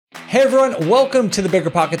Hey everyone, welcome to the Bigger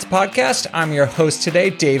Pockets podcast. I'm your host today,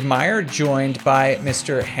 Dave Meyer, joined by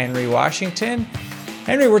Mr. Henry Washington.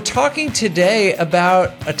 Henry, we're talking today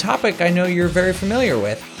about a topic I know you're very familiar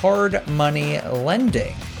with, hard money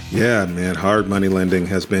lending. Yeah, man, hard money lending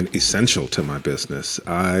has been essential to my business.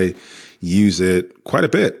 I use it quite a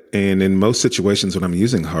bit. And in most situations when I'm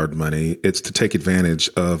using hard money, it's to take advantage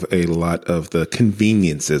of a lot of the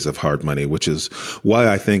conveniences of hard money, which is why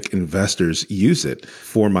I think investors use it.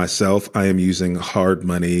 For myself, I am using hard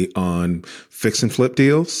money on fix and flip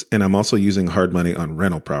deals, and I'm also using hard money on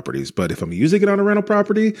rental properties. But if I'm using it on a rental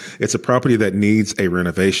property, it's a property that needs a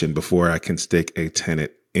renovation before I can stick a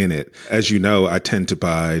tenant in it. As you know, I tend to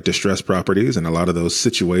buy distressed properties, and a lot of those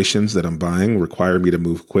situations that I'm buying require me to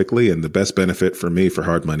move quickly. And the best benefit for me for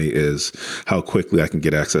hard money is how quickly I can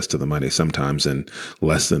get access to the money, sometimes in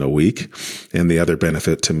less than a week. And the other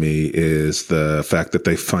benefit to me is the fact that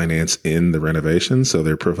they finance in the renovation. So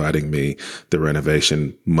they're providing me the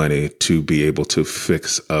renovation money to be able to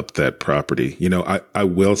fix up that property. You know, I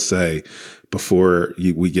will say, before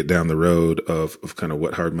we get down the road of kind of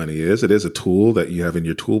what hard money is, it is a tool that you have in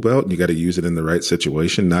your tool belt, and you got to use it in the right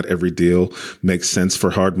situation. Not every deal makes sense for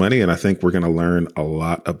hard money. And I think we're going to learn a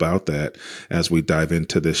lot about that as we dive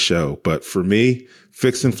into this show. But for me,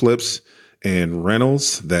 fix and flips and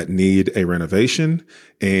rentals that need a renovation.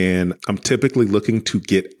 And I'm typically looking to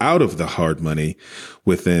get out of the hard money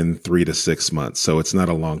within 3 to 6 months. So it's not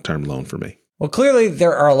a long-term loan for me. Well, clearly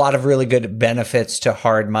there are a lot of really good benefits to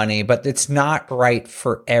hard money, but it's not right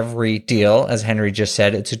for every deal. As Henry just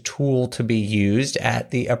said, it's a tool to be used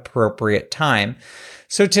at the appropriate time.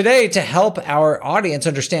 So today, to help our audience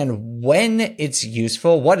understand when it's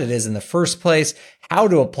useful, what it is in the first place, how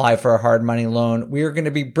to apply for a hard money loan, we are going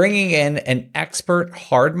to be bringing in an expert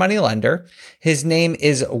hard money lender. His name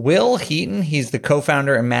is Will Heaton. He's the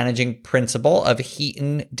co-founder and managing principal of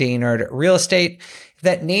Heaton Daynard Real Estate. If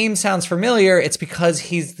that name sounds familiar, it's because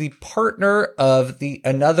he's the partner of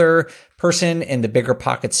another person in the Bigger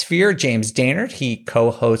Pocket sphere, James Daynard. He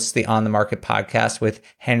co-hosts the On the Market podcast with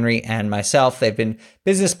Henry and myself. They've been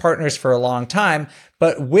business partners for a long time,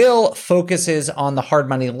 but Will focuses on the hard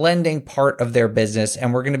money lending part of their business.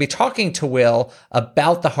 And we're going to be talking to Will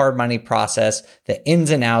about the hard money process, the ins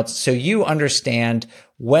and outs, so you understand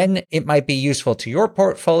when it might be useful to your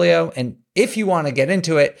portfolio, and if you want to get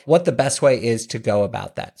into it, what the best way is to go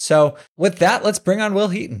about that. So with that, let's bring on Will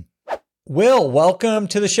Heaton. Will, welcome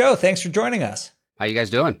to the show. Thanks for joining us. How you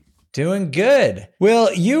guys doing? Doing good.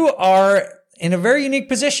 Will, you are in a very unique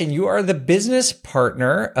position. You are the business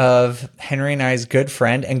partner of Henry and I's good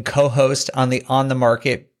friend and co-host on the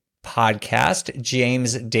Market podcast,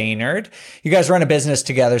 James Daynard. You guys run a business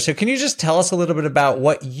together. So can you just tell us a little bit about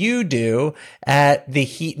what you do at the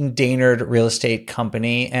Heaton Daynard Real Estate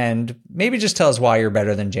Company, and maybe just tell us why you're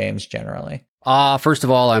better than James generally? First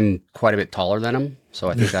of all, I'm quite a bit taller than him.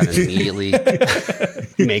 So I think that immediately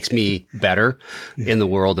makes me better in the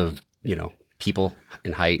world of, people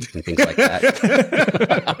and height and things like that.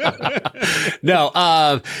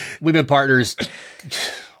 No, we've been partners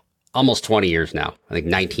almost 20 years now. I think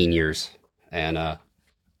 19 years. And,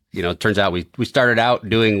 it turns out we started out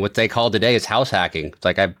doing what they call today is house hacking. It's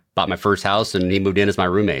like I bought my first house and he moved in as my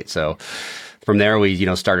roommate. So from there,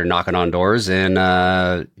 we, started knocking on doors and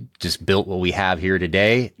just built what we have here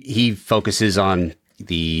today. He focuses on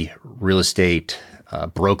the real estate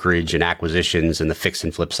brokerage and acquisitions and the fix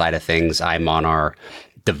and flip side of things. I'm on our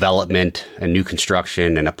development and new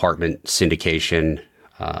construction and apartment syndication,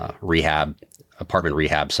 apartment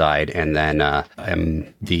rehab side. And then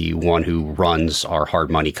I'm the one who runs our hard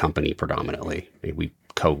money company predominantly. We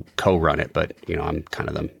co-run it, but I'm kind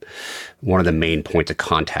of one of the main points of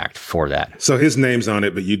contact for that. So his name's on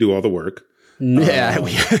it, but you do all the work. Yeah.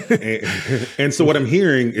 And so what I'm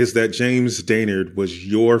hearing is that James Daynard was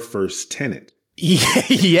your first tenant.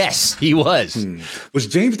 Yes, he was. Was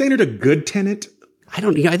James Daynard a good tenant? I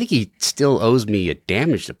don't know. I think he still owes me a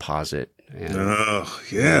damage deposit. Oh,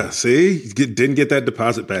 yeah. See, he didn't get that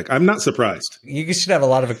deposit back. I'm not surprised. You should have a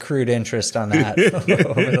lot of accrued interest on that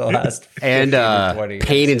over the last 15 or 20 years.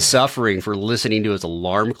 Pain and suffering for listening to his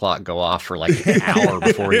alarm clock go off for like an hour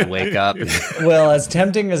before he'd wake up. Well, as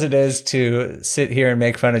tempting as it is to sit here and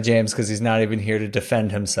make fun of James because he's not even here to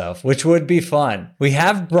defend himself, which would be fun, we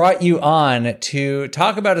have brought you on to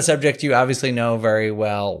talk about a subject you obviously know very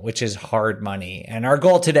well, which is hard money. And our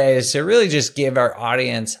goal today is to really just give our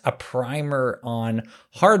audience a primer on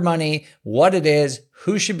hard money, what it is,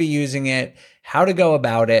 who should be using it, how to go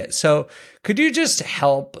about it. So Could you just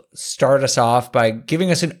help start us off by giving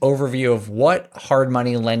us an overview of what hard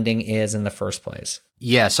money lending is in the first place?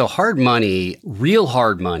 Yeah. So hard money, real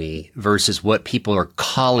hard money versus what people are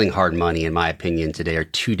calling hard money, in my opinion, today are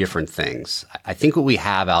two different things. I think what we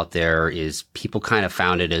have out there is people kind of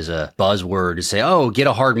found it as a buzzword to say, oh, get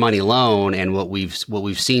a hard money loan. And what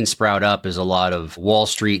we've seen sprout up is a lot of Wall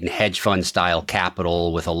Street and hedge fund style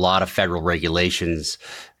capital with a lot of federal regulations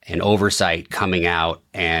and oversight coming out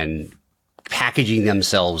and packaging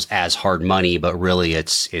themselves as hard money, but really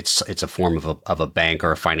it's a form of a bank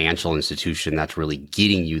or a financial institution that's really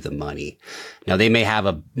getting you the money. Now, they may have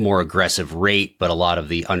a more aggressive rate, but a lot of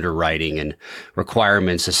the underwriting and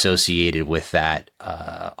requirements associated with that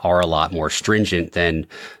are a lot more stringent than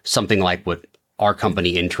something like what our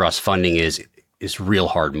company Intrust Funding is real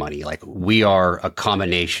hard money. Like, we are a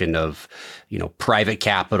combination of, private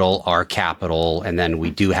capital, our capital, and then we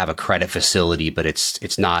do have a credit facility, but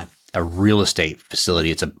it's not a real estate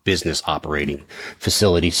facility. It's a business operating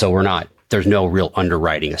facility. So there's no real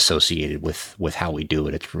underwriting associated with how we do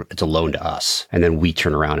it. It's a loan to us. And then we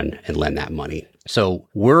turn around and lend that money. So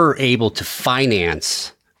we're able to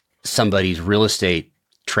finance somebody's real estate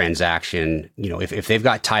transaction. If they've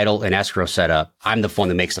got title and escrow set up, I'm the one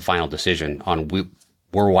that makes the final decision on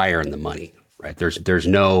we're wiring the money, right? There's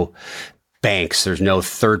no banks, there's no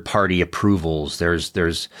third party approvals, there's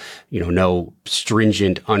no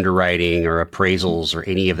stringent underwriting or appraisals or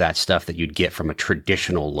any of that stuff that you'd get from a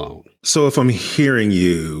traditional loan. So if I'm hearing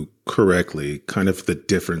you correctly, kind of the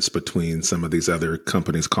difference between some of these other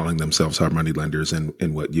companies calling themselves hard money lenders and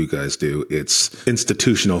what you guys do, it's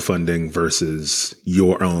institutional funding versus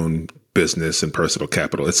your own business and personal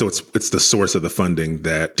capital. So it's the source of the funding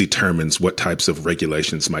that determines what types of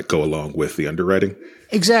regulations might go along with the underwriting.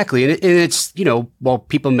 Exactly. And it's, while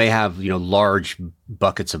people may have, large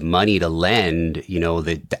buckets of money to lend,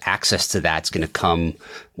 the access to that's going to come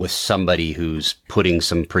with somebody who's putting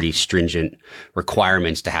some pretty stringent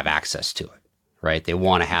requirements to have access to it, right? They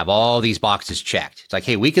want to have all these boxes checked. It's like,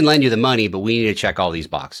 hey, we can lend you the money, but we need to check all these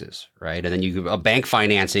boxes, right? And then a bank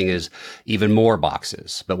financing is even more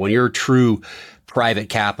boxes. But when you're true private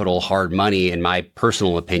capital, hard money, in my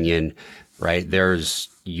personal opinion, right,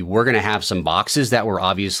 we're going to have some boxes that we're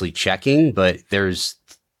obviously checking, but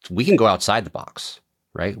we can go outside the box,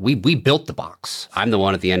 right? We built the box. I'm the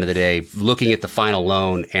one at the end of the day looking at the final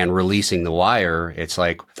loan and releasing the wire. It's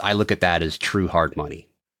like, I look at that as true hard money.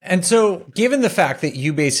 And so given the fact that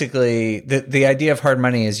you basically, the idea of hard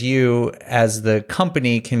money is you as the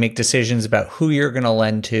company can make decisions about who you're going to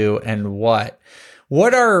lend to and what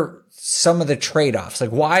are some of the trade-offs? Like,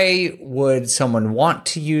 why would someone want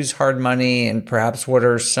to use hard money? And perhaps what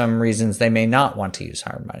are some reasons they may not want to use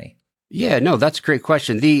hard money? Yeah, no, that's a great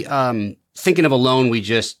question. Thinking of a loan we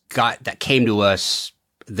just got that came to us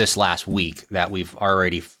this last week that we've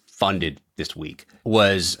already funded this week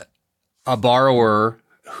was a borrower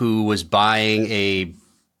who was buying a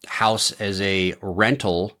house as a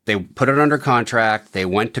rental. They put it under contract. They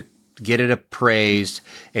went to get it appraised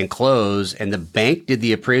and close, and the bank did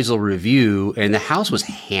the appraisal review, and the house was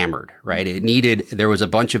hammered, right? There was a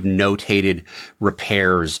bunch of notated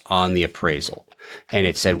repairs on the appraisal. And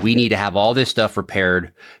it said, we need to have all this stuff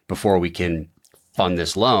repaired before we can fund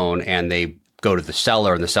this loan. And they go to the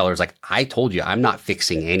seller, and the seller's like, I told you, I'm not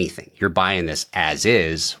fixing anything. You're buying this as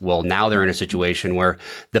is. Well, now they're in a situation where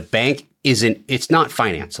the bank it's not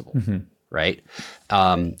financeable. Mm-hmm. Right.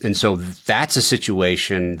 And so that's a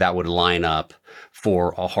situation that would line up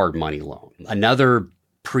for a hard money loan. Another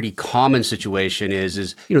pretty common situation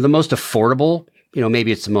is the most affordable,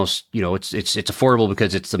 maybe it's the most, it's affordable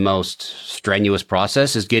because it's the most strenuous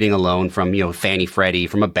process is getting a loan from, Fannie Freddie,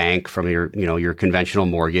 from a bank, from your conventional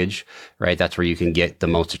mortgage, right? That's where you can get the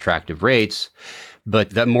most attractive rates.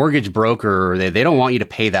 But that mortgage broker, they don't want you to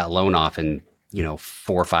pay that loan off in,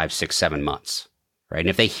 4, 5, 6, 7 months. Right. And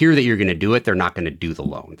if they hear that you're going to do it, they're not going to do the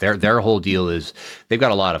loan. Their whole deal is they've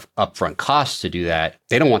got a lot of upfront costs to do that.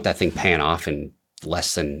 They don't want that thing paying off in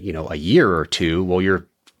less than, a year or two. Well, your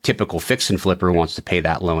typical fix and flipper wants to pay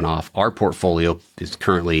that loan off. Our portfolio is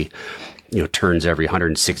currently, turns every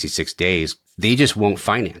 166 days. They just won't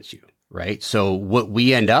finance you. Right. So what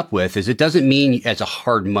we end up with is it doesn't mean as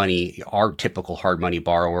our typical hard money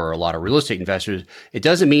borrower or a lot of real estate investors, it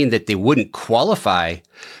doesn't mean that they wouldn't qualify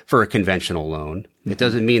for a conventional loan. It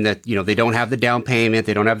doesn't mean that, they don't have the down payment,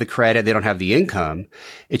 they don't have the credit, they don't have the income.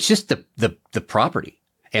 It's just the property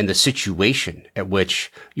and the situation at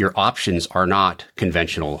which your options are not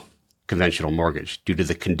conventional mortgage due to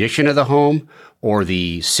the condition of the home or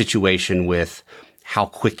the situation with how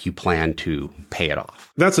quick you plan to pay it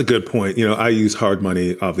off. That's a good point. I use hard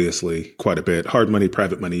money, obviously, quite a bit. Hard money,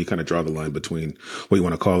 private money, you kind of draw the line between what you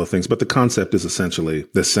want to call the things, but the concept is essentially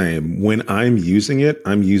the same. When I'm using it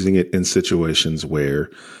in situations where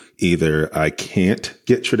either I can't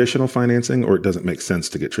get traditional financing or it doesn't make sense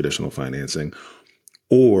to get traditional financing,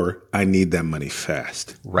 or I need that money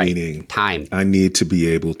fast. Right. Meaning time. I need to be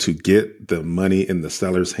able to get the money in the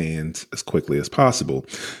seller's hands as quickly as possible.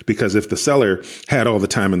 Because if the seller had all the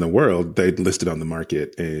time in the world, they'd list it on the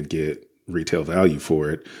market and get retail value for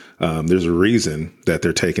it. There's a reason that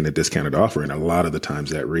they're taking a discounted offer. And a lot of the times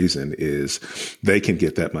that reason is they can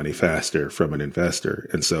get that money faster from an investor.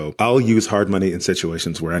 And so I'll use hard money in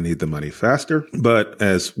situations where I need the money faster. But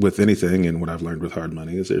as with anything, and what I've learned with hard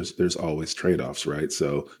money is there's always trade-offs, right?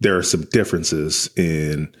 So there are some differences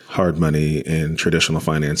in hard money and traditional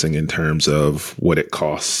financing in terms of what it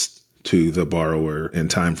costs to the borrower and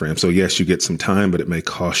time frame. So yes, you get some time, but it may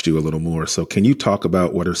cost you a little more. So can you talk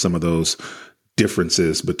about what are some of those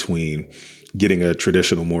differences between getting a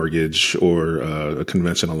traditional mortgage or a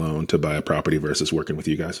conventional loan to buy a property versus working with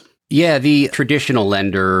you guys? Yeah, the traditional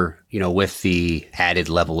lender, with the added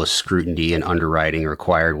level of scrutiny and underwriting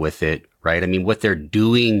required with it, right? I mean, what they're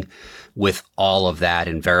doing with all of that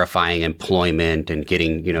and verifying employment and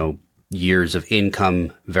getting, years of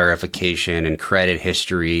income verification and credit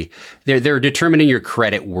history. They're determining your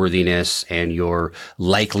credit worthiness and your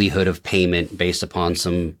likelihood of payment based upon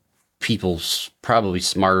some people probably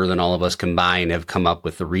smarter than all of us combined have come up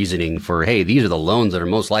with the reasoning for, hey, these are the loans that are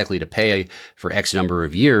most likely to pay for X number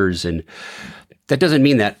of years. And that doesn't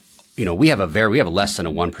mean that, we have a less than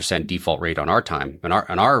a 1% default rate on our time. And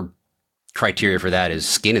our criteria for that is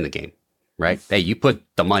skin in the game. Right? Hey, you put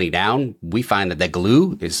the money down, we find that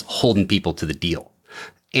glue is holding people to the deal.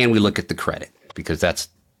 And we look at the credit because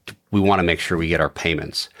we want to make sure we get our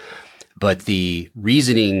payments. But the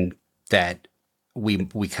reasoning that we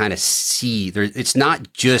kind of see there, it's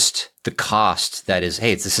not just the cost that is,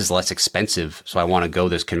 hey, this is less expensive, so I want to go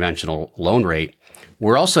this conventional loan rate.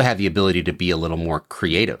 We also have the ability to be a little more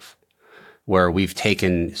creative, where we've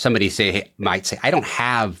taken might say, I don't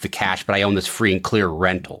have the cash, but I own this free and clear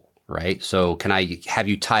rental. Right. So can I have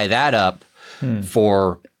you tie that up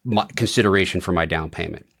for consideration for my down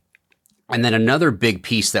payment? And then another big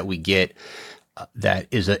piece that we get that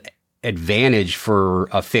is an advantage for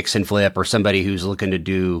a fix and flip or somebody who's looking to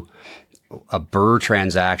do a BRRRR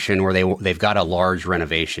transaction where they've got a large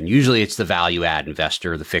renovation. Usually it's the value add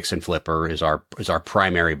investor. The fix and flipper is our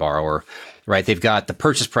primary borrower. Right. They've got the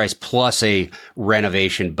purchase price plus a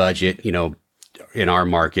renovation budget, in our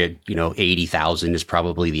market, 80,000 is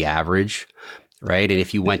probably the average, right? And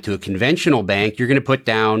if you went to a conventional bank, you're going to put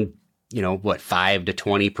down, 5 to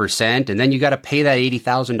 20%, and then you got to pay that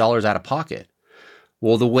 $80,000 out of pocket.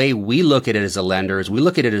 Well, the way we look at it as a lender is we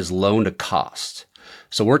look at it as loan to cost.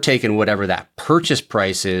 So we're taking whatever that purchase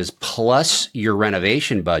price is plus your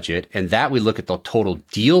renovation budget, and that we look at the total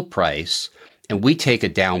deal price, and we take a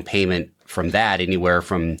down payment from that anywhere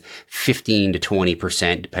from 15 to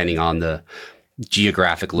 20%, depending on the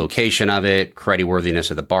geographic location of it, creditworthiness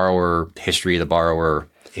of the borrower, history of the borrower,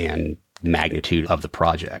 and magnitude of the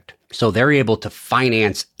project. So they're able to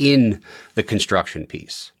finance in the construction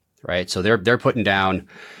piece, right? So they're putting down,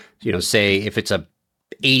 say if it's a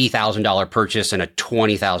 $80,000 purchase and a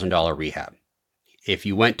 $20,000 rehab. If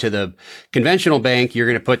you went to the conventional bank, you're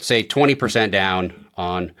going to put, say, 20% down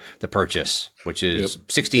on the purchase, which is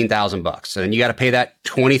 $16,000. And then you got to pay that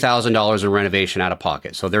 $20,000 in renovation out of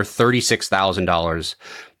pocket. So they're $36,000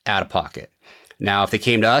 out of pocket. Now, if they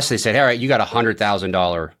came to us, they said, all right, you got a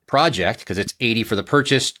 $100,000 project because it's 80 for the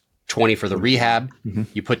purchase, 20 for the rehab. Mm-hmm.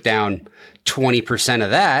 You put down 20%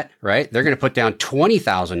 of that, right? They're going to put down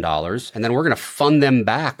 $20,000 and then we're going to fund them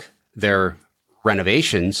back their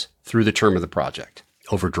renovations through the term of the project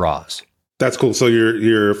over draws. That's cool. So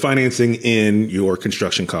you're financing in your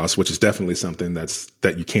construction costs, which is definitely something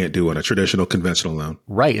that you can't do on a traditional conventional loan.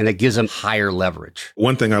 Right. And it gives them higher leverage.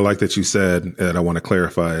 One thing I like that you said, and I want to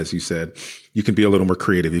clarify, is you said you can be a little more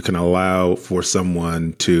creative. You can allow for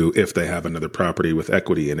someone to, if they have another property with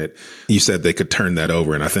equity in it, you said they could turn that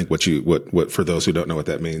over. And I think what for those who don't know what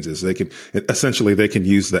that means is they can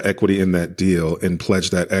use the equity in that deal and pledge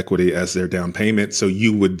that equity as their down payment. So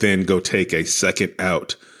you would then go take a second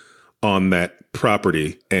out on that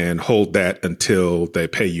property and hold that until they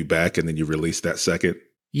pay you back, and then you release that second?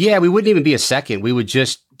 Yeah, we wouldn't even be a second. We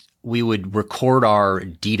would record our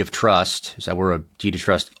deed of trust. So we're a deed of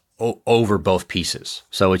trust over both pieces.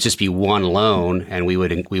 So it'd just be one loan, and we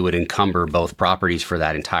would encumber both properties for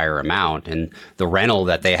that entire amount. And the rental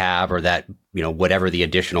that they have, or that, whatever the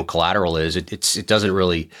additional collateral is, it doesn't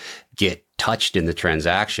really get touched in the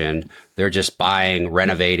transaction. They're just buying,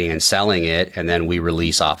 renovating, and selling it, and then we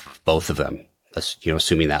release off both of them. That's,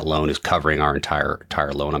 assuming that loan is covering our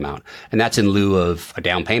entire loan amount, and that's in lieu of a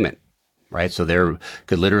down payment, right? So they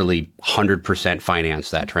could literally 100% finance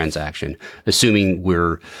that transaction, assuming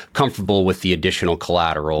we're comfortable with the additional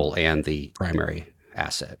collateral and the primary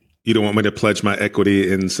asset. You don't want me to pledge my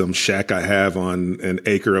equity in some shack I have on an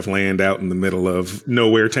acre of land out in the middle of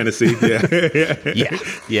nowhere, Tennessee?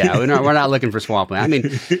 Yeah. We're not looking for swampland. I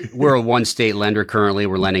mean, we're a one state lender currently.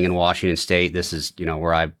 We're lending in Washington State. This is,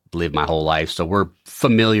 where I've lived my whole life. So we're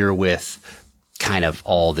familiar with kind of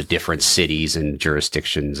all the different cities and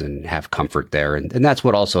jurisdictions and have comfort there. And that's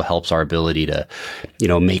what also helps our ability to,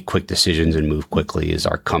 make quick decisions and move quickly, is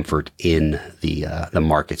our comfort in the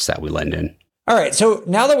markets that we lend in. All right, so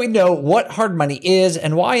now that we know what hard money is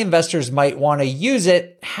and why investors might want to use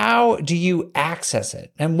it, how do you access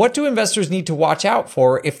it? And what do investors need to watch out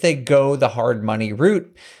for if they go the hard money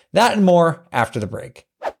route? That and more after the break.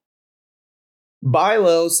 Buy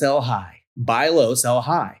low, sell high. Buy low, sell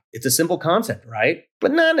high. It's a simple concept, right?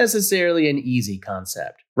 But not necessarily an easy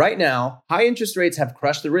concept. Right now, high interest rates have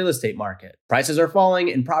crushed the real estate market. Prices are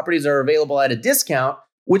falling and properties are available at a discount,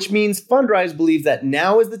 which means Fundrise believes that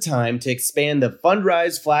now is the time to expand the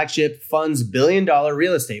Fundrise Flagship Fund's billion-dollar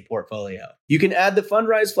real estate portfolio. You can add the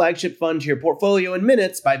Fundrise Flagship Fund to your portfolio in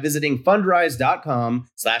minutes by visiting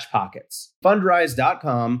fundrise.com/pockets.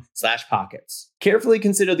 Fundrise.com/pockets. Carefully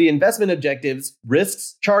consider the investment objectives,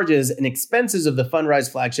 risks, charges, and expenses of the Fundrise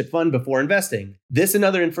Flagship Fund before investing. This and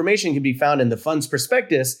other information can be found in the fund's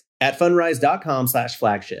prospectus at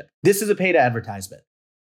fundrise.com/flagship. This is a paid advertisement.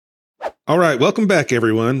 All right. Welcome back,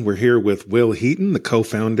 everyone. We're here with Will Heaton, the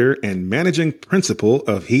co-founder and managing principal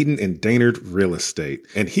of Heaton and Daynard Real Estate.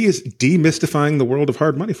 And he is demystifying the world of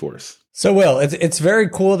hard money for us. So, Will, it's very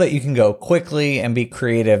cool that you can go quickly and be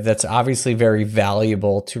creative. That's obviously very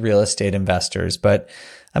valuable to real estate investors. But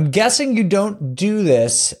I'm guessing you don't do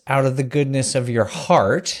this out of the goodness of your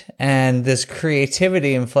heart. And this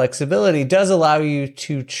creativity and flexibility does allow you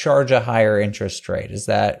to charge a higher interest rate. Is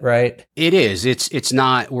that right? It is. It's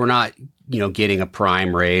not, we're not, getting a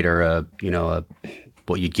prime rate or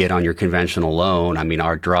what you get on your conventional loan. I mean,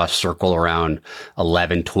 our draw circle around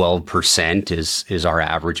 11, 12% is our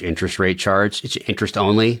average interest rate charge. It's interest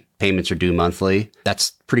only. Payments are due monthly.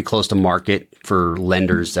 That's pretty close to market for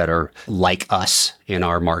lenders that are like us in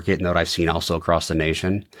our market, and that I've seen also across the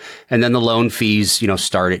nation. And then the loan fees,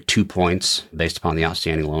 start at 2 points based upon the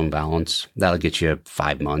outstanding loan balance. That'll get you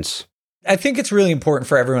 5 months. I think it's really important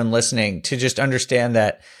for everyone listening to just understand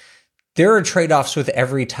that there are trade-offs with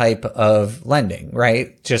every type of lending,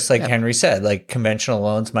 right? Just like Henry said, like conventional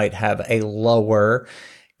loans might have a lower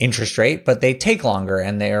interest rate, but they take longer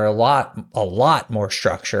and they are a lot more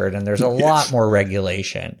structured, and there's a lot more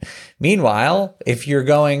regulation. Meanwhile, if you're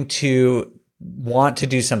going to want to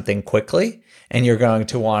do something quickly and you're going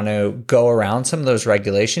to want to go around some of those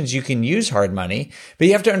regulations, you can use hard money, but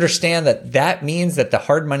you have to understand that that means that the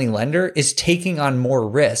hard money lender is taking on more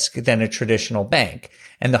risk than a traditional bank.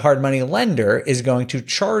 And the hard money lender is going to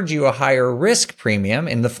charge you a higher risk premium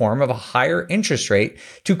in the form of a higher interest rate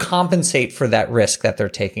to compensate for that risk that they're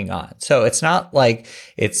taking on. So it's not like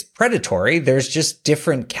it's predatory. There's just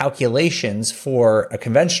different calculations for a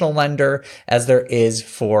conventional lender as there is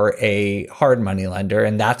for a hard money lender.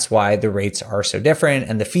 And that's why the rates are so different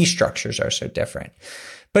and the fee structures are so different.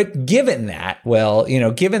 But given that,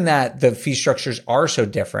 given that the fee structures are so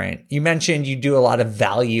different, you mentioned you do a lot of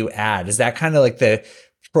value add. Is that kind of like the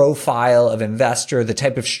profile of investor, the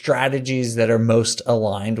type of strategies that are most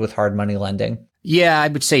aligned with hard money lending? Yeah, I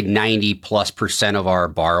would say 90+% of our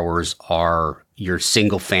borrowers are your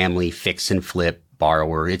single family fix and flip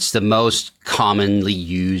borrower. It's the most commonly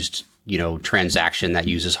used, transaction that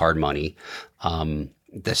uses hard money. The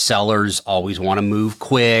sellers always want to move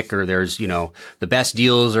quick, or there's, the best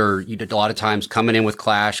deals are a lot of times coming in with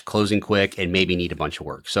cash, closing quick, and maybe need a bunch of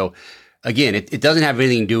work. So again, it doesn't have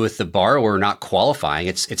anything to do with the borrower not qualifying.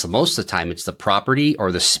 It's most of the time it's the property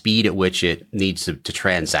or the speed at which it needs to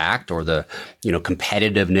transact, or the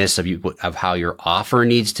competitiveness of how your offer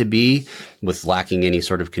needs to be, with lacking any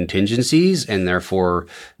sort of contingencies. And therefore,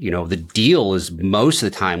 the deal is most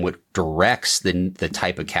of the time what directs the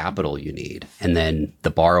type of capital you need. And then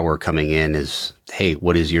the borrower coming in is, hey,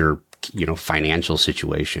 what is your financial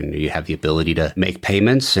situation? You have the ability to make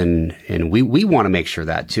payments, and we want to make sure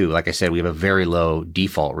that too. Like I said, we have a very low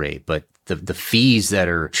default rate, but the fees that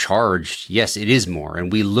are charged, yes, it is more.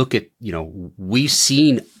 And we look at, we've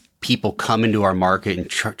seen people come into our market and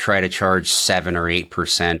try to charge 7 or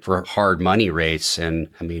 8% for hard money rates. And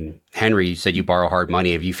I mean, Henry, you said you borrow hard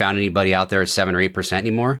money. Have you found anybody out there at 7 or 8%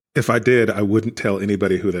 anymore? If I did, I wouldn't tell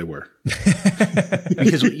anybody who they were.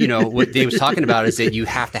 Because, what Dave was talking about is that you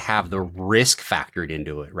have to have the risk factored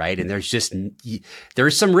into it, right? And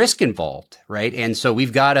there's some risk involved, right? And so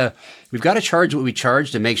we've got to charge what we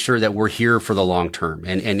charge to make sure that we're here for the long term.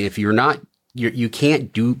 And if you're not, you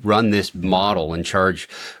can't run this model and charge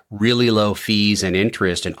really low fees and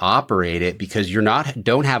interest and operate it because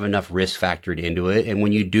don't have enough risk factored into it. And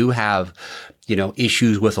when you do have,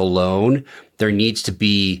 issues with a loan, there needs to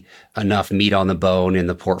be enough meat on the bone in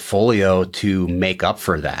the portfolio to make up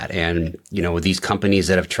for that. And, with these companies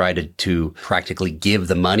that have tried to practically give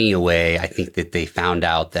the money away, I think that they found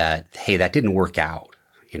out that, hey, that didn't work out.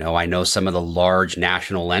 I know some of the large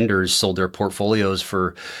national lenders sold their portfolios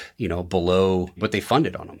for, below what they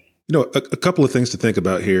funded on them. A couple of things to think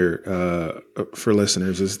about here for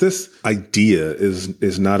listeners is this idea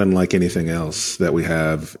is not unlike anything else that we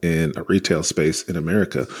have in a retail space in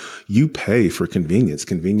America. You pay for convenience.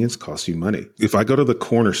 Convenience costs you money. If I go to the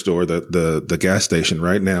corner store, the gas station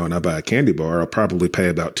right now, and I buy a candy bar, I'll probably pay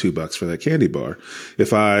about $2 for that candy bar.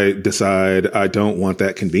 If I decide I don't want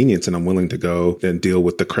that convenience and I'm willing to go and deal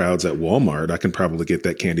with the crowds at Walmart, I can probably get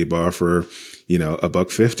that candy bar for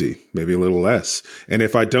 $1.50, maybe a little less. And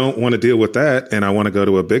if I don't want to deal with that and I want to go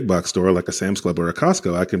to a big box store like a Sam's Club or a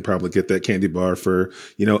Costco, I can probably get that candy bar for,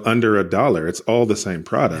 under $1. It's all the same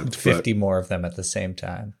product. 50 more of them at the same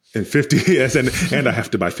time. And 50, yes, and I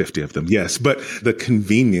have to buy 50 of them, yes. But the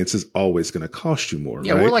convenience is always going to cost you more,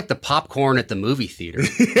 yeah, right? We're like the popcorn at the movie theater,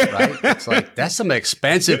 right? It's like, that's some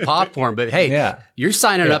expensive popcorn, but hey, you're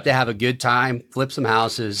signing up to have a good time, flip some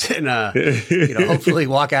houses, and hopefully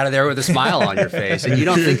walk out of there with a smile on your face. And you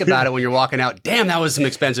don't think about it when you're walking out, damn, that was some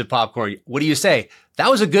expensive popcorn. What do you say? That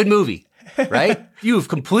was a good movie. Right? You've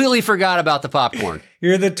completely forgot about the popcorn.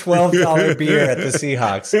 You're the $12 beer at the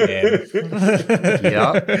Seahawks game.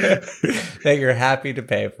 That you're happy to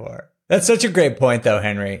pay for. That's such a great point, though,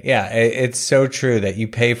 Henry. Yeah, it's so true that you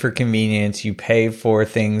pay for convenience. You pay for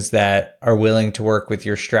things that are willing to work with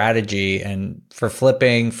your strategy, and for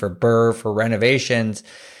flipping, for BRRRR, for renovations.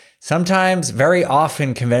 Sometimes, very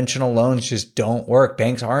often, conventional loans just don't work.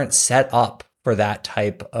 Banks aren't set up for that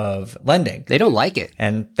type of lending. They don't like it.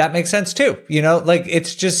 And that makes sense too.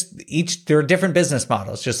 It's just there are different business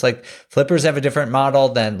models. Just like flippers have a different model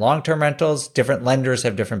than long-term rentals, different lenders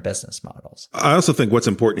have different business models. I also think what's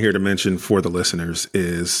important here to mention for the listeners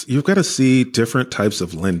is you've got to see different types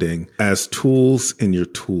of lending as tools in your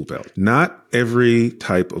tool belt. Not every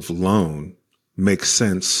type of loan makes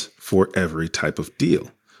sense for every type of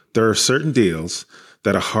deal. There are certain deals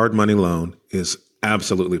that a hard money loan is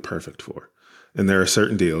absolutely perfect for. And there are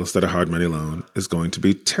certain deals that a hard money loan is going to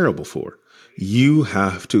be terrible for. You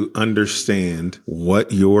have to understand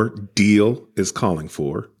what your deal is calling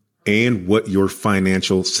for and what your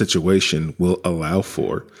financial situation will allow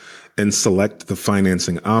for, and select the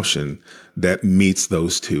financing option that meets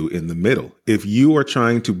those two in the middle. If you are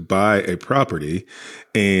trying to buy a property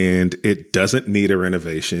and it doesn't need a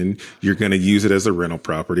renovation, you're going to use it as a rental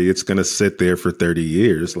property. It's going to sit there for 30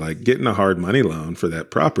 years. Like, getting a hard money loan for that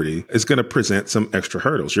property is going to present some extra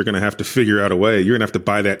hurdles. You're going to have to figure out a way. You're going to have to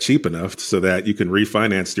buy that cheap enough so that you can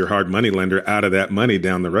refinance your hard money lender out of that money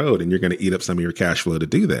down the road. And you're going to eat up some of your cash flow to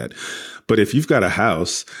do that. But if you've got a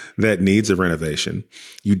house that needs a renovation,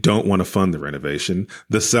 you don't want to fund the renovation.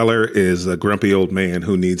 The seller is a grumpy old man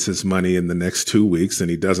who needs his money in the next 2 weeks, and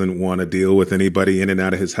he doesn't want to deal with anybody in and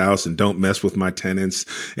out of his house, and don't mess with my tenants.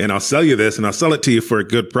 And I'll sell you this and I'll sell it to you for a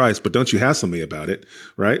good price, but don't you hassle me about it,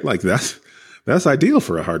 right? Like, that's ideal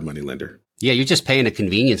for a hard money lender. Yeah, you're just paying a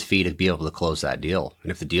convenience fee to be able to close that deal.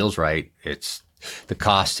 And if the deal's right, it's the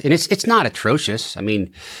cost, and it's not atrocious. I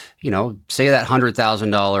mean, say that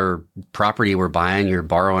 $100,000 property we're buying, you're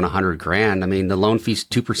borrowing $100,000. I mean, the loan fee's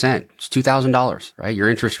 2%. It's $2,000, right? Your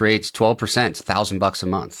interest rate's 12%. It's $1,000 a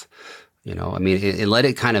month. I mean, it let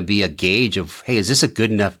it kind of be a gauge of, hey, is this a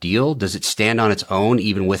good enough deal? Does it stand on its own,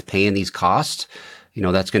 even with paying these costs?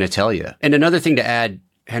 That's going to tell you. And another thing to add,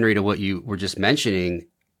 Henry, to what you were just mentioning,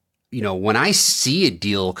 when I see a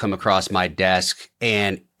deal come across my desk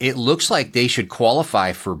and it looks like they should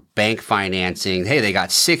qualify for bank financing. Hey, they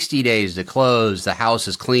got 60 days to close. The house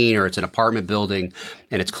is clean, or it's an apartment building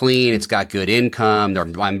and it's clean. It's got good income.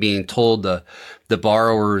 I'm being told the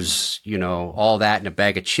borrowers, all that in a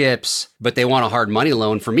bag of chips, but they want a hard money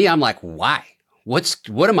loan. For me, I'm like, why?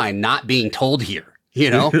 What am I not being told here?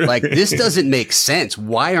 Like, this doesn't make sense.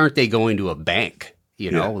 Why aren't they going to a bank?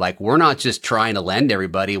 Like we're not just trying to lend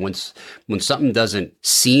everybody when something doesn't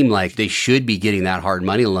seem like they should be getting that hard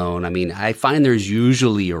money loan. I mean, I find there's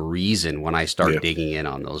usually a reason when I start digging in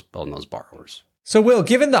on those borrowers. So, Will,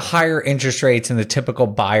 given the higher interest rates and the typical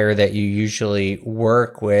buyer that you usually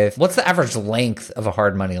work with, what's the average length of a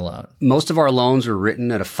hard money loan? Most of our loans are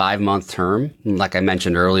written at a 5-month term. Like I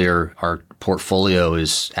mentioned earlier, our portfolio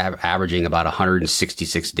is averaging about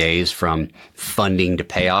 166 days from funding to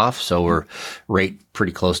payoff. So we're rate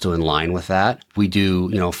pretty close to in line with that. We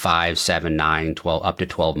do, 5, 7, 9, 12, up to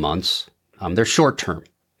 12 months. They're short term.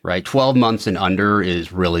 Right. 12 months and under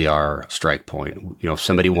is really our strike point. If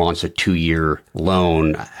somebody wants a 2-year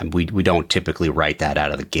loan, we don't typically write that out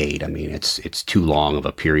of the gate. I mean, it's too long of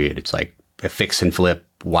a period. It's like a fix and flip.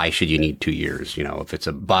 Why should you need 2 years? If it's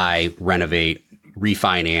a buy, renovate,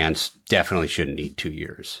 refinance, definitely shouldn't need 2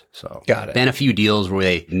 years. So got it. Been a few deals where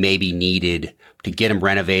they maybe needed to get them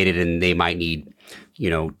renovated and they might need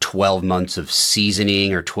 12 months of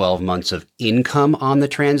seasoning or 12 months of income on the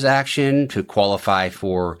transaction to qualify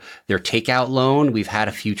for their takeout loan. We've had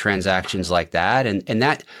a few transactions like that. And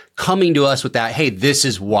that coming to us with that, hey, this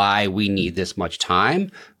is why we need this much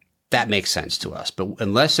time, that makes sense to us. But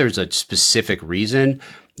unless there's a specific reason,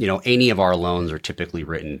 any of our loans are typically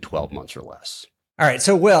written 12 months or less. All right.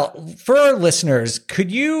 So, Will, for our listeners,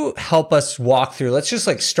 could you help us walk through, let's just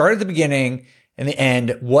start at the beginning and the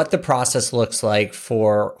end, what the process looks like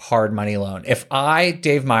for hard money loan. If I,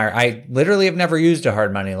 Dave Meyer, I literally have never used a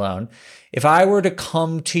hard money loan. If I were to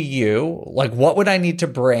come to you, what would I need to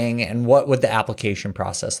bring and what would the application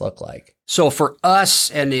process look like? So for us,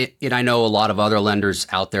 and I know a lot of other lenders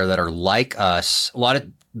out there that are like us, a lot of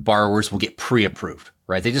borrowers will get pre-approved,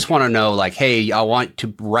 right? They just want to know hey, I want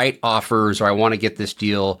to write offers or I want to get this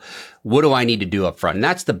deal. What do I need to do up front? And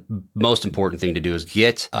that's the most important thing to do is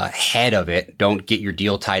get ahead of it. Don't get your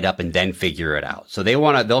deal tied up and then figure it out. So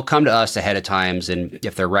they'll come to us ahead of times. And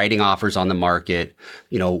if they're writing offers on the market,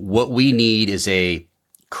 what we need is a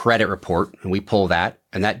credit report and we pull that.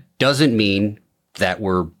 And that doesn't mean that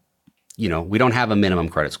we don't have a minimum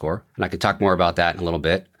credit score. And I could talk more about that in a little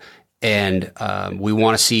bit. And we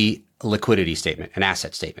want to see a liquidity statement, an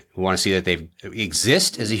asset statement. We want to see that they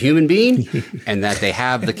exist as a human being and that they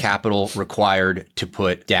have the capital required to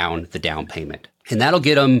put down the down payment. And that'll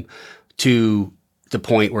get them to the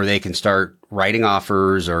point where they can start writing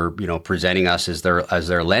offers or, presenting us as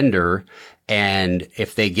their lender. And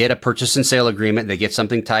if they get a purchase and sale agreement, they get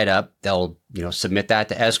something tied up, they'll, submit that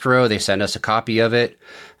to escrow. They send us a copy of it.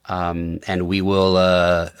 And we will,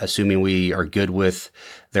 assuming we are good with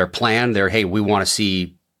their plan, hey, we want to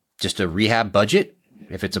see just a rehab budget.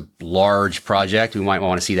 If it's a large project, we might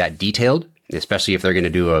want to see that detailed, especially if they're going to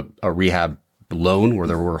do a rehab loan where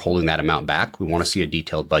we're holding that amount back. We want to see a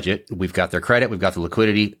detailed budget. We've got their credit. We've got the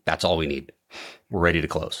liquidity. That's all we need. We're ready to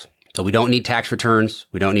close. So we don't need tax returns.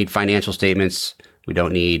 We don't need financial statements. We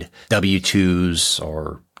don't need W-2s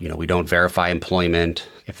or, we don't verify employment.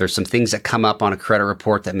 If there's some things that come up on a credit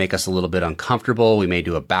report that make us a little bit uncomfortable, we may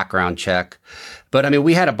do a background check. But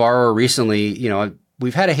we had a borrower recently,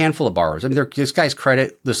 we've had a handful of borrowers. This guy's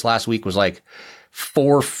credit this last week was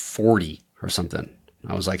 440 or something.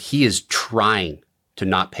 I was like, he is trying to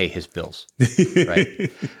not pay his bills,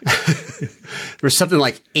 right? There's something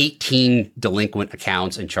like 18 delinquent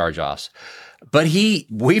accounts and charge-offs. But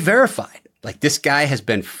we verified, this guy has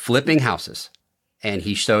been flipping houses. And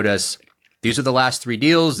he showed us, these are the last 3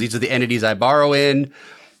 deals. These are the entities I borrow in,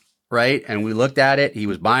 right? And we looked at it. He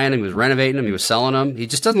was buying them. He was renovating them. He was selling them. He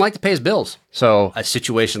just doesn't like to pay his bills. So a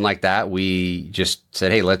situation like that, we just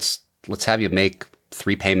said, hey, let's have you make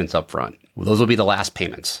 3 payments up front. Well, those will be the last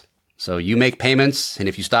payments. So you make payments, and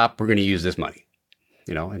if you stop, we're going to use this money.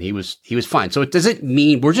 And he was fine. So it doesn't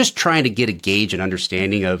mean we're just trying to get a gauge and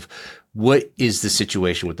understanding of what is the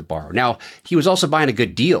situation with the borrower. Now, he was also buying a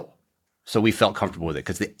good deal. So we felt comfortable with it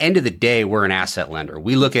because at the end of the day, we're an asset lender.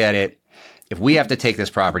 We look at it. If we have to take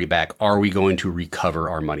this property back, are we going to recover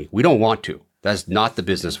our money? We don't want to. That's not the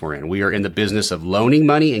business we're in. We are in the business of loaning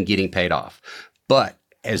money and getting paid off. But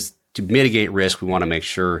as to mitigate risk, we want to make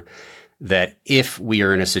sure that if we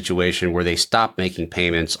are in a situation where they stop making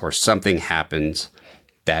payments or something happens,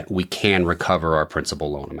 that we can recover our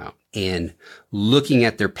principal loan amount. And looking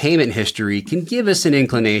at their payment history can give us an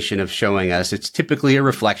inclination of showing us it's typically a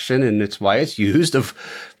reflection, and it's why it's used of,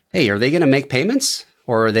 hey, are they going to make payments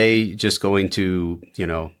or are they just going to,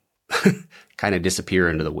 kind of disappear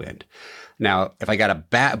into the wind? Now, if I got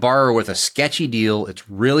a borrower with a sketchy deal, it's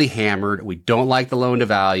really hammered, we don't like the loan to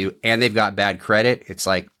value, and they've got bad credit, it's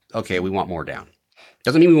okay, we want more down.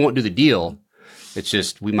 Doesn't mean we won't do the deal. It's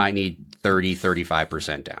just we might need 30,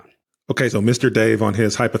 35% down. Okay, so Mr. Dave on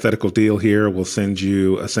his hypothetical deal here will send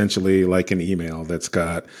you essentially like an email that's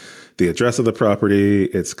got the address of the property.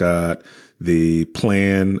 It's got the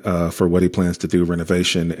plan for what he plans to do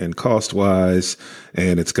renovation and cost wise.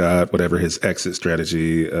 And it's got whatever his exit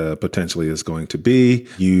strategy potentially is going to be.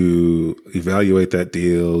 You evaluate that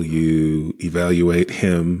deal. You evaluate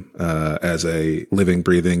him as a living,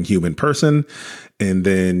 breathing human person. And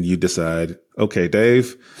then you decide, okay,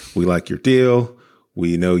 Dave, we like your deal.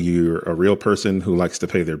 We know you're a real person who likes to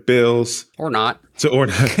pay their bills. Or not. Or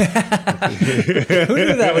not. Who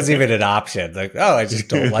knew that was even an option? Like, oh, I just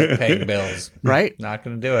don't like paying bills. Right. Not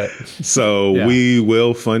going to do it. So we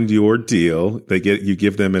will fund your deal. You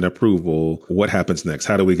give them an approval. What happens next?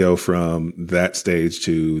 How do we go from that stage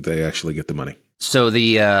to they actually get the money? So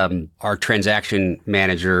our transaction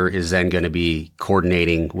manager is then going to be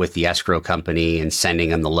coordinating with the escrow company and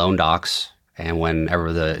sending them the loan docs. And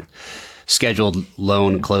whenever the scheduled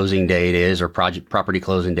loan closing date is or property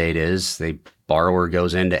closing date is, the borrower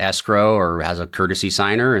goes into escrow or has a courtesy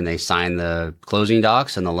signer and they sign the closing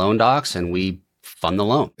docs and the loan docs and we fund the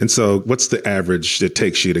loan. And so what's the average it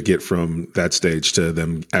takes you to get from that stage to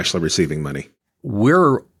them actually receiving money?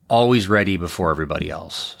 We're always ready before everybody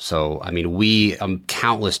else. So, I mean, we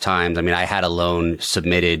countless times, I had a loan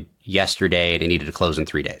submitted yesterday and it needed to close in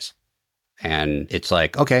 3 days. And it's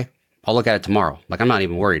like, okay, I'll look at it tomorrow. Like, I'm not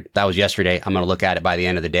even worried. That was yesterday. I'm going to look at it by the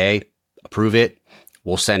end of the day, approve it.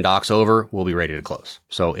 We'll send docs over. We'll be ready to close.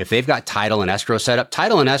 So if they've got title and escrow set up,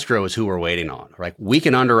 title and escrow is who we're waiting on, right? We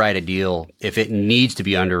can underwrite a deal if it needs to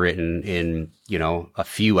be underwritten in, a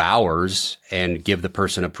few hours and give the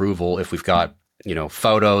person approval. If we've got,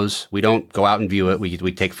 photos, we don't go out and view it.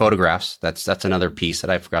 We take photographs. That's another piece that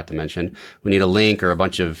I forgot to mention. We need a link or a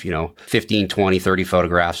bunch of, 15, 20, 30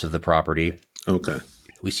 photographs of the property. Okay.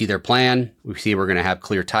 We see their plan. We see we're going to have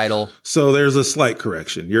clear title. So there's a slight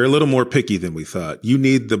correction. You're a little more picky than we thought. You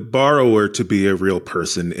need the borrower to be a real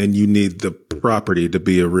person and you need the property to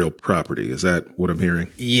be a real property. Is that what I'm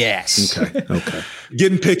hearing? Yes. Okay.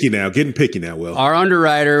 Getting picky now, Will. Our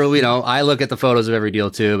underwriter, I look at the photos of every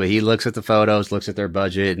deal too, but he looks at the photos, looks at their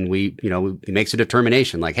budget, and he makes a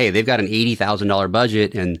determination like, hey, they've got an $80,000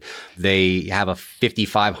 budget and they have a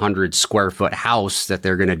 5,500 square foot house that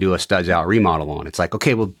they're going to do a studs out remodel on. It's like,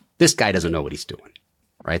 okay, well, this guy doesn't know what he's doing,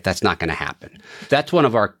 right? That's not going to happen. That's one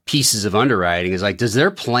of our pieces of underwriting is like, does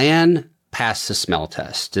their plan pass the smell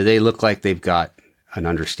test? Do they look like they've got an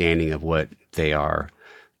understanding of what they are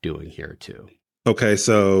doing here too? Okay,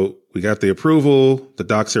 so we got the approval. The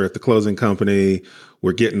docs are at the closing company.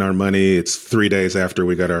 We're getting our money. It's 3 days after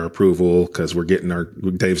we got our approval because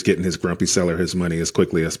Dave's getting his grumpy seller his money as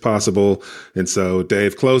quickly as possible. And so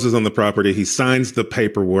Dave closes on the property. He signs the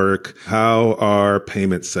paperwork. How are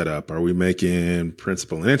payments set up? Are we making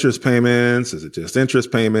principal and interest payments? Is it just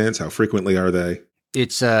interest payments? How frequently are they?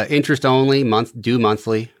 It's interest only, due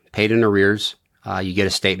monthly, paid in arrears. You get a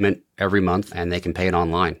statement every month and they can pay it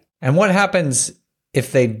online. And what happens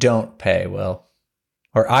if they don't pay, Will?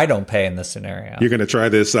 Or I don't pay in this scenario? You're going to try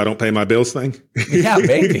this I don't pay my bills thing? Yeah,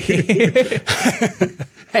 maybe.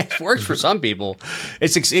 It works for some people.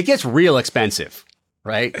 It gets real expensive,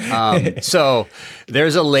 right? So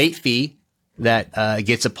there's a late fee that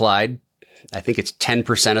gets applied. I think it's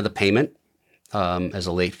 10% of the payment as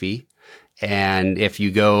a late fee. And if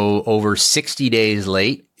you go over 60 days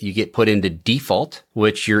late, you get put into default,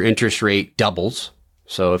 which your interest rate doubles.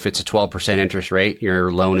 So if it's a 12% interest rate,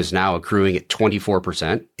 your loan is now accruing at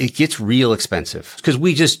 24%. It gets real expensive because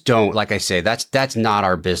we just don't, like I say, that's not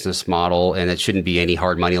our business model. And it shouldn't be any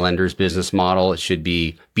hard money lender's business model. It should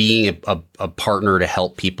be being a partner to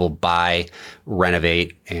help people buy,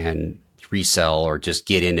 renovate, and resell or just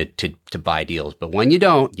get in to buy deals. But when you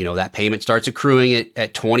don't, that payment starts accruing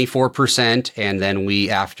at 24%. And then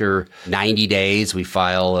after 90 days, we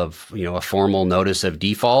file a formal notice of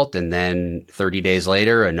default. And then 30 days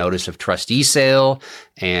later, a notice of trustee sale.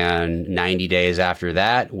 And 90 days after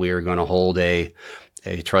that, we're going to hold a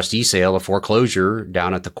trustee sale, a foreclosure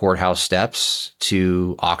down at the courthouse steps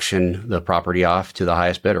to auction the property off to the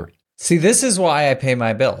highest bidder. See, this is why I pay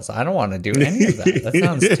my bills. I don't want to do any of that. That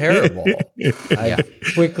sounds terrible. I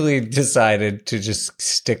quickly decided to just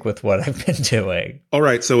stick with what I've been doing. All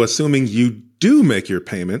right. So assuming you do make your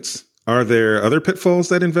payments, are there other pitfalls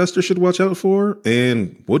that investors should watch out for?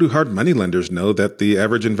 And what do hard money lenders know that the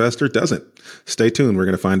average investor doesn't? Stay tuned. We're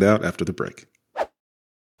going to find out after the break.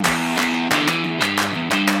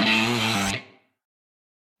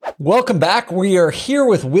 Welcome back. We are here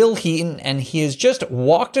with Will Heaton, and he has just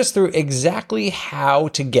walked us through exactly how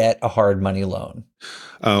to get a hard money loan.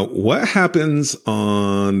 What happens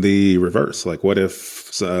on the reverse? Like, what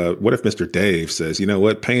if Mr. Dave says, you know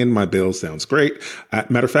what, paying my bills sounds great.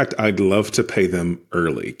 Matter of fact, I'd love to pay them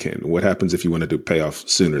early. What happens if you want to do payoff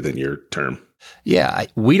sooner than your term? Yeah,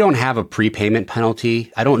 we don't have a prepayment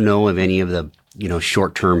penalty. I don't know of any of the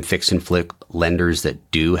short-term fix and flip lenders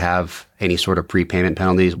that do have any sort of prepayment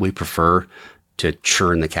penalties. We prefer to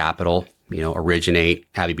churn the capital, originate,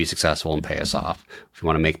 have you be successful and pay us off. If you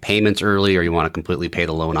want to make payments early or you want to completely pay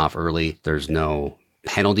the loan off early, there's no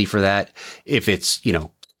penalty for that. If it's,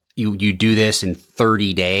 you do this in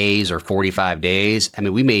 30 days or 45 days, I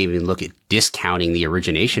mean, we may even look at discounting the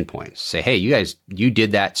origination points. Say, hey, you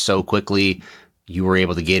did that so quickly. You were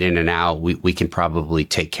able to get in and out. We can probably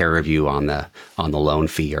take care of you on the loan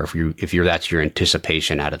fee, or if that's your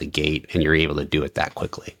anticipation out of the gate and you're able to do it that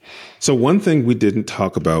quickly. So one thing we didn't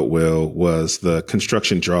talk about, Will, was the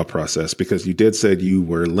construction draw process, because you did say you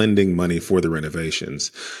were lending money for the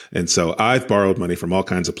renovations. And so I've borrowed money from all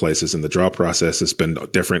kinds of places, and the draw process has been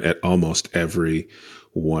different at almost every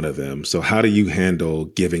one of them. So how do you handle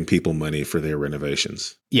giving people money for their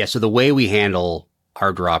renovations? Yeah. So the way we handle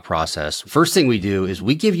our draw process, first thing we do is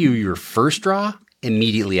we give you your first draw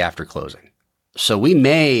immediately after closing. So we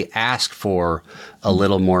may ask for a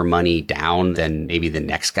little more money down than maybe the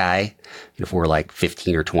next guy, if we're like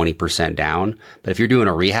 15 or 20% down. But if you're doing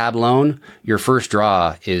a rehab loan, your first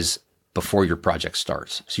draw is before your project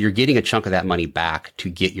starts. So you're getting a chunk of that money back to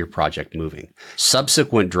get your project moving.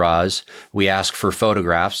 Subsequent draws, we ask for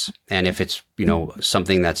photographs. And if it's,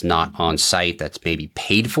 something that's not on site, that's maybe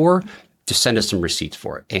paid for, just send us some receipts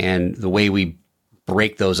for it. And the way we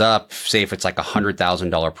break those up, say if it's like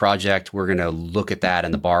 $100,000 project, we're going to look at that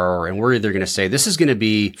in the borrower, and we're either going to say this is going to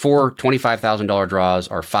be 4 $25,000 draws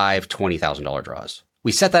or 5 $20,000 draws.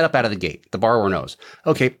 We set that up out of the gate. The borrower knows,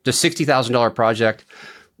 okay, the $60,000 project,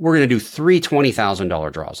 we're going to do 3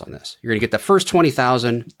 $20,000 draws on this. You're going to get the first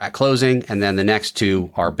 20,000 at closing, and then the next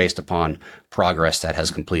 2 are based upon progress that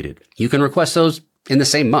has completed. You can request those in the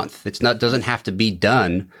same month. Doesn't have to be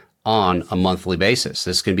done on a monthly basis.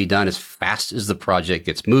 This can be done as fast as the project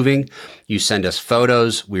gets moving. You send us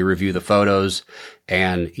photos, we review the photos,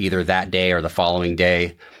 and either that day or the following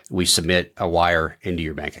day, we submit a wire into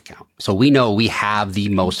your bank account. So we know we have the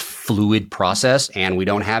most fluid process, and we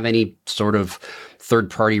don't have any sort of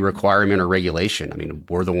third-party requirement or regulation. I mean,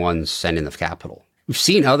 we're the ones sending the capital. We've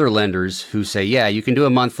seen other lenders who say, yeah, you can do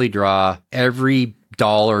a monthly draw. Every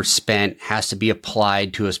dollar spent has to be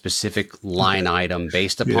applied to a specific line item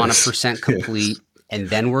based upon a percent complete. And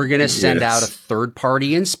then we're going to send out a third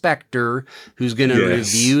party inspector who's going to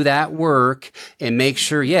review that work and make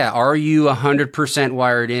sure, are you 100%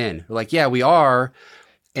 wired in? We're like, yeah, we are.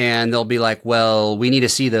 And they'll be like, well, we need to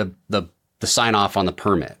see the sign off on the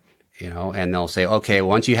permit, and they'll say, okay,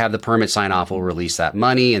 once you have the permit sign off, we'll release that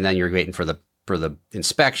money. And then you're waiting for the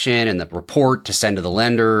inspection and the report to send to the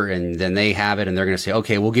lender, and then they have it, and they're going to say,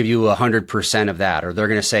 okay, we'll give you 100% of that. Or they're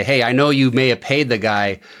going to say, hey, I know you may have paid the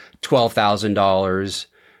guy $12,000,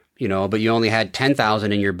 but you only had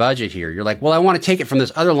 $10,000 in your budget here. You're like, well, I want to take it from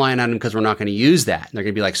this other line item because we're not going to use that. And they're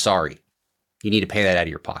going to be like, sorry, you need to pay that out of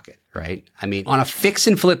your pocket, right? I mean, on a fix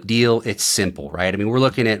and flip deal, it's simple, right? I mean, we're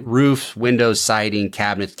looking at roofs, windows, siding,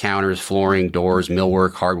 cabinets, counters, flooring, doors,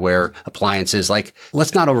 millwork, hardware, appliances. Like,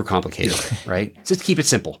 let's not overcomplicate it, right? Just keep it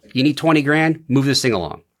simple. You need 20 grand, move this thing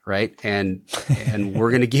along, right? And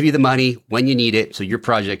we're going to give you the money when you need it so your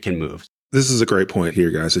project can move. This is a great point here,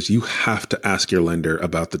 guys, is you have to ask your lender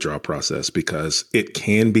about the draw process, because it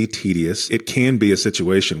can be tedious. It can be a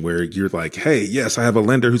situation where you're like, hey, yes, I have a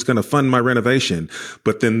lender who's going to fund my renovation.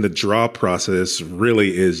 But then the draw process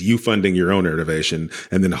really is you funding your own renovation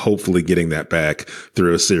and then hopefully getting that back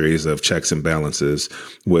through a series of checks and balances,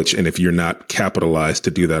 and if you're not capitalized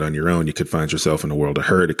to do that on your own, you could find yourself in a world of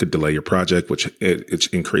hurt. It could delay your project, which it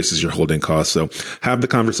increases your holding costs. So have the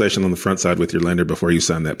conversation on the front side with your lender before you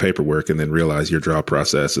sign that paperwork, and then realize your draw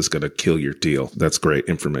process is going to kill your deal. That's great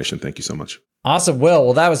information. Thank you so much. Awesome, Will.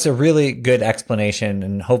 Well, that was a really good explanation,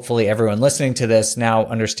 and hopefully everyone listening to this now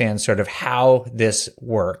understands sort of how this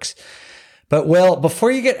works. But Will,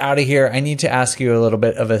 before you get out of here, I need to ask you a little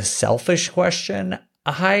bit of a selfish question.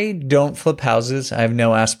 I don't flip houses. I have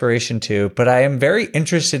no aspiration to, but I am very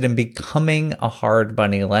interested in becoming a hard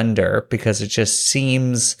money lender because it just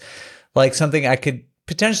seems like something I could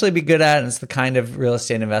potentially be good at, and it's the kind of real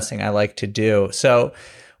estate investing I like to do. So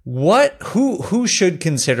who should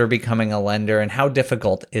consider becoming a lender, and how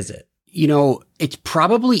difficult is it? It's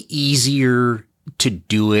probably easier to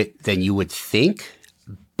do it than you would think,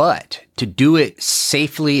 But to do it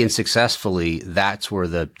safely and successfully, that's where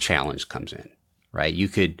the challenge comes in, right? You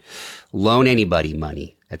could loan anybody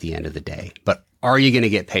money at the end of the day, but are you going to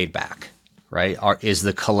get paid back, right? Is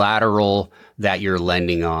the collateral that you're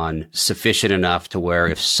lending on sufficient enough to where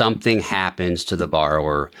if something happens to the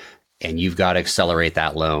borrower and you've got to accelerate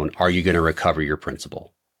that loan, are you going to recover your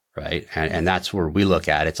principal, right? And that's where we look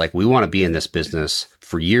at it. It's like we want to be in this business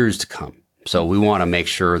for years to come. So we want to make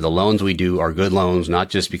sure the loans we do are good loans, not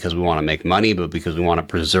just because we want to make money, but because we want to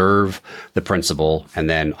preserve the principal and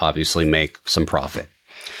then obviously make some profit.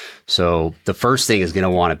 So the first thing is going to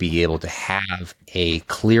want to be able to have a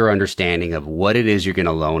clear understanding of what it is you're going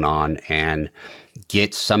to loan on and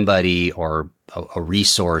get somebody or a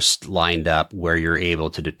resource lined up where you're able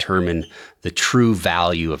to determine the true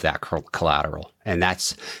value of that collateral. And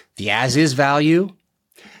that's the as-is value.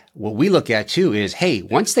 What we look at too is, hey,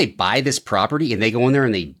 once they buy this property and they go in there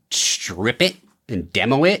and they strip it and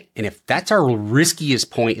demo it, and if that's our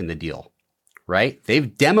riskiest point in the deal, right? They've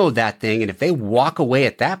demoed that thing, and if they walk away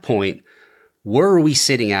at that point, where are we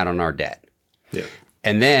sitting at on our debt? Yeah.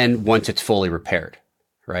 And then once it's fully repaired,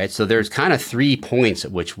 right? So there's kind of 3 points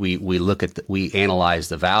at which we look at, we analyze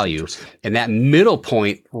the value. And that middle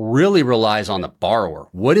point really relies on the borrower.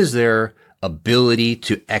 What is their ability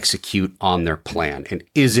to execute on their plan? And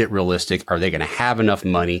is it realistic? Are they going to have enough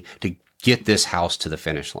money to get this house to the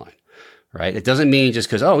finish line? Right? It doesn't mean just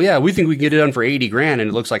because, oh yeah, we think we can get it done for 80 grand and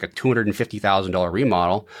it looks like a $250,000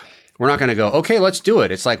 remodel. We're not going to go, okay, let's do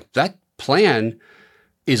it. It's like that plan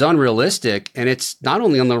is unrealistic, and it's not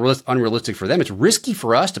only unrealistic for them, it's risky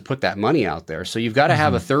for us to put that money out there. So you've got to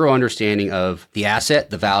have a thorough understanding of the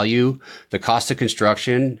asset, the value, the cost of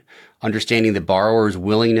construction, understanding the borrower's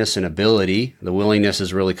willingness and ability. The willingness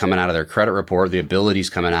is really coming out of their credit report. The ability is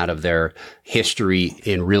coming out of their history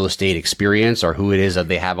in real estate experience or who it is that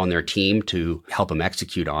they have on their team to help them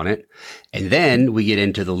execute on it. And then we get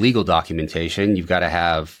into the legal documentation. You've got to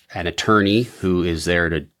have an attorney who is there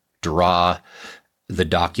to draw the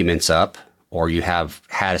documents up, or you have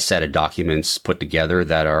had a set of documents put together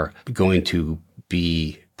that are going to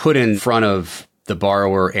be put in front of the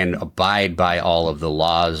borrower and abide by all of the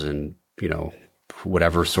laws and, you know,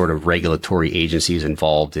 whatever sort of regulatory agencies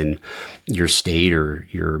involved in your state or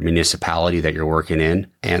your municipality that you're working in.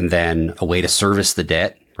 And then a way to service the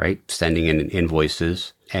debt, right? Sending in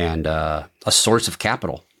invoices and a source of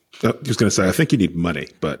capital. I was going to say, I think you need money,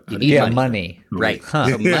 but you need money. Right. Huh.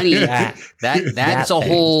 So money, that's a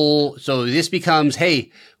whole, so this becomes,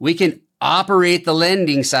 hey, we can operate the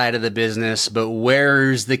lending side of the business, but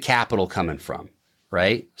where's the capital coming from?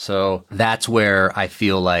 Right. So that's where I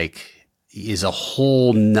feel like is a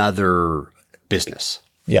whole nother business.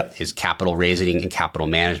 Yeah. Is capital raising and capital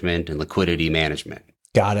management and liquidity management.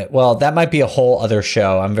 Got it. Well, that might be a whole other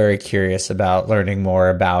show. I'm very curious about learning more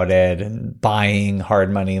about it and buying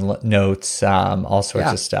hard money notes, all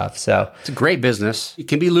sorts of stuff. So it's a great business. It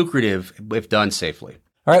can be lucrative if done safely.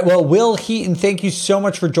 All right. Well, Will Heaton, thank you so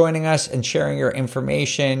much for joining us and sharing your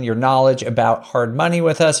information, your knowledge about hard money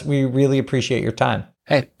with us. We really appreciate your time.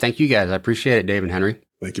 Hey, thank you guys. I appreciate it, Dave and Henry.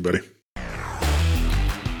 Thank you, buddy.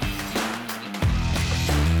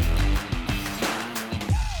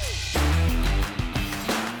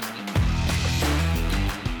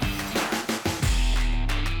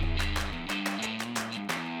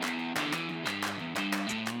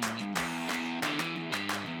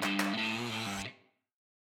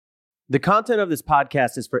 The content of this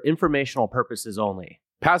podcast is for informational purposes only.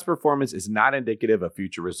 Past performance is not indicative of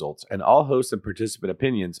future results, and all host and participant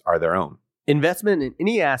opinions are their own. Investment in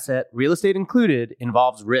any asset, real estate included,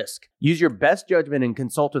 involves risk. Use your best judgment and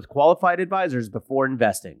consult with qualified advisors before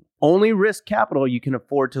investing. Only risk capital you can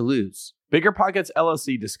afford to lose. Bigger Pockets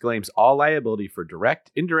LLC disclaims all liability for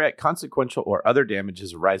direct, indirect, consequential, or other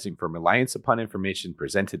damages arising from reliance upon information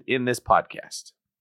presented in this podcast.